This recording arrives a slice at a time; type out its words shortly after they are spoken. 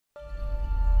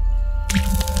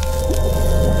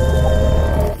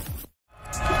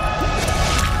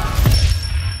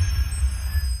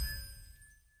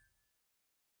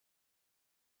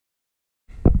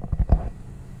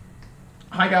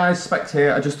Hi guys, Specs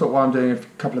here. I just thought while I'm doing a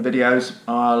couple of videos,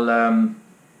 I'll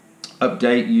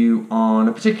update you on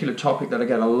a particular topic that I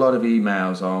get a lot of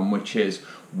emails on, which is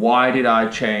why did I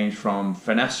change from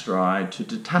finasteride to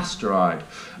dutasteride?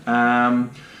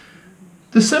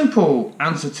 The simple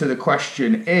answer to the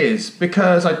question is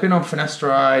because I've been on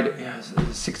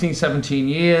finasteride 16, 17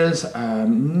 years,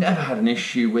 never had an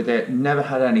issue with it, never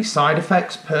had any side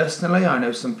effects personally. I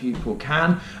know some people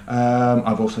can.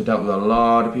 I've also dealt with a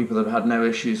lot of people that have had no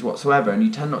issues whatsoever, and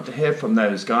you tend not to hear from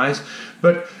those guys.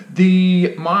 But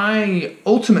my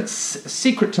ultimate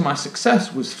secret to my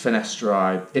success was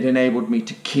finasteride. It enabled me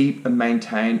to keep and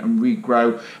maintain and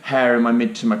regrow hair in my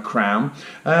mid to my crown.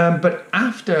 But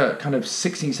after kind of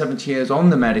 16, 17 years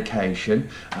on the medication,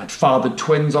 I'd fathered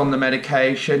twins on the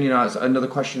medication. You know, it's another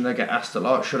question that I get asked a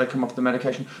lot. Should I come off the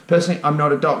medication? Personally, I'm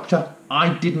not a doctor.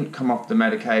 I didn't come off the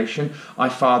medication. I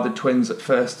fathered twins at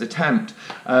first attempt.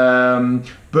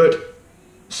 But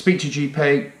speak to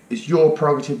GP. It's your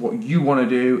prerogative what you want to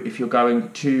do if you're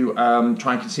going to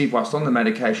try and conceive whilst on the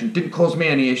medication. Didn't cause me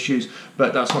any issues,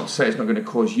 but that's not to say it's not going to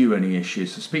cause you any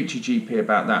issues. So speak to your GP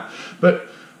about that. But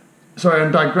sorry,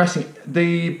 I'm digressing.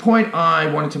 The point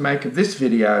I wanted to make of this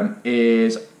video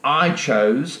is I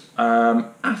chose,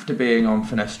 after being on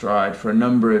finasteride for a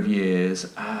number of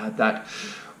years, that,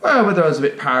 well, whether I was a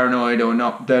bit paranoid or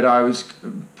not, that I was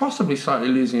possibly slightly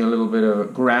losing a little bit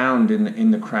of ground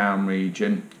in the crown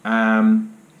region.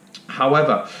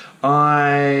 However,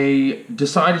 I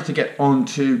decided to get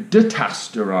onto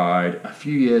Dutasteride a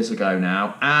few years ago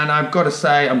now, and I've got to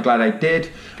say I'm glad I did.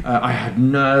 I had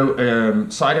no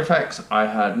side effects. I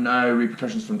had no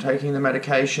repercussions from taking the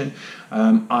medication.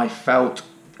 I felt,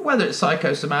 whether it's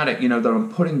psychosomatic, you know, that I'm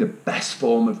putting the best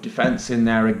form of defense in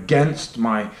there against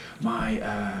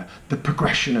the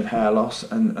progression of hair loss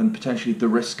and potentially the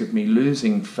risk of me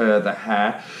losing further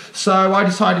hair. So I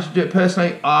decided to do it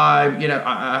personally. I'm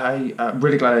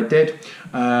really glad I did.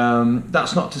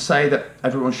 That's not to say that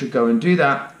everyone should go and do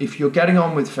that. If you're getting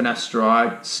on with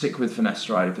finasteride, stick with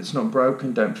finasteride. If it's not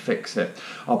broken, don't fix it.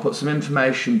 I'll put some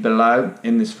information below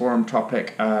in this forum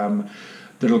topic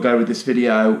that'll go with this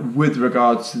video with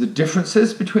regards to the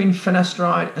differences between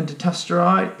finasteride and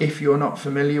dutasteride if you're not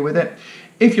familiar with it.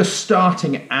 If you're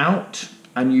starting out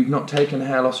and you've not taken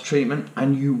hair loss treatment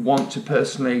and you want to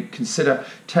personally consider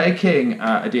taking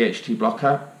a DHT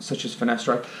blocker such as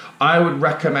finasteride, I would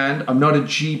recommend, I'm not a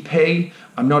GP,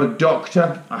 I'm not a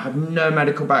doctor, I have no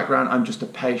medical background, I'm just a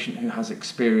patient who has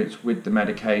experience with the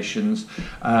medications.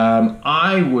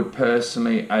 I would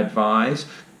personally advise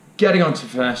getting onto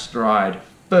finasteride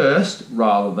first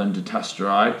rather than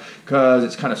dutasteride because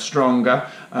it's kind of stronger.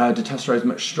 Dutasteride is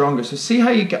much stronger, so see how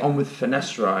you get on with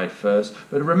finasteride first.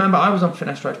 But remember, I was on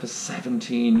finasteride for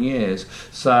 17 years,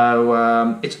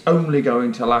 so it's only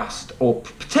going to last, or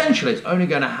potentially it's only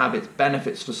going to have its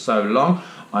benefits for so long.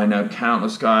 I know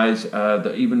countless guys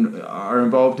that even are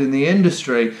involved in the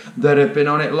industry that have been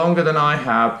on it longer than I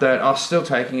have that are still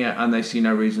taking it and they see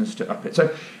no reasons to up it.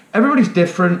 So everybody's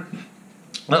different.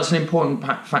 That's an important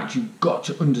fact you've got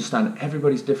to understand.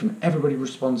 Everybody's different. Everybody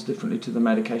responds differently to the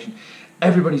medication.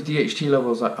 Everybody's DHT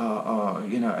levels are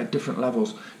you know, at different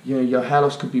levels. You know, your hair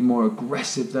loss could be more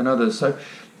aggressive than others. So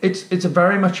it's a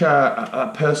very much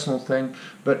a personal thing.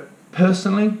 But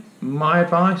personally, my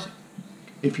advice,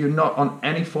 if you're not on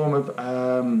any form of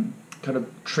kind of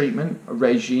treatment, a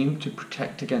regime to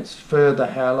protect against further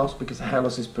hair loss, because hair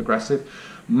loss is progressive,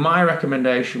 my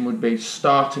recommendation would be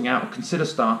consider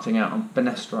starting out on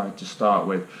finasteride to start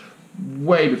with,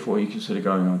 way before you consider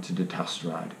going on to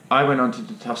dutasteride. I went on to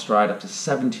dutasteride after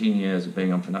 17 years of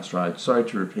being on finasteride. Sorry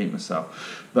to repeat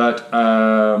myself, but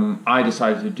I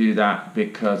decided to do that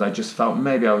because I just felt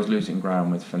maybe I was losing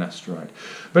ground with finasteride.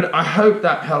 But I hope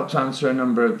that helps answer a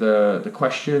number of the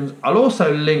questions. I'll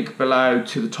also link below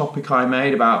to the topic I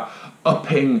made about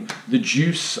upping the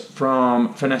juice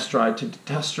from finasteride to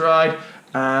dutasteride.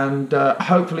 And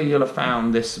hopefully you'll have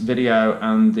found this video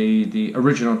and the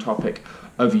original topic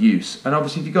of use. And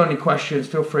obviously if you've got any questions,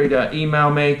 feel free to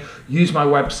email me, use my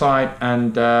website,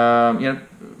 and you know,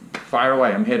 fire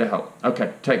away. I'm here to help.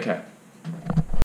 Okay, take care.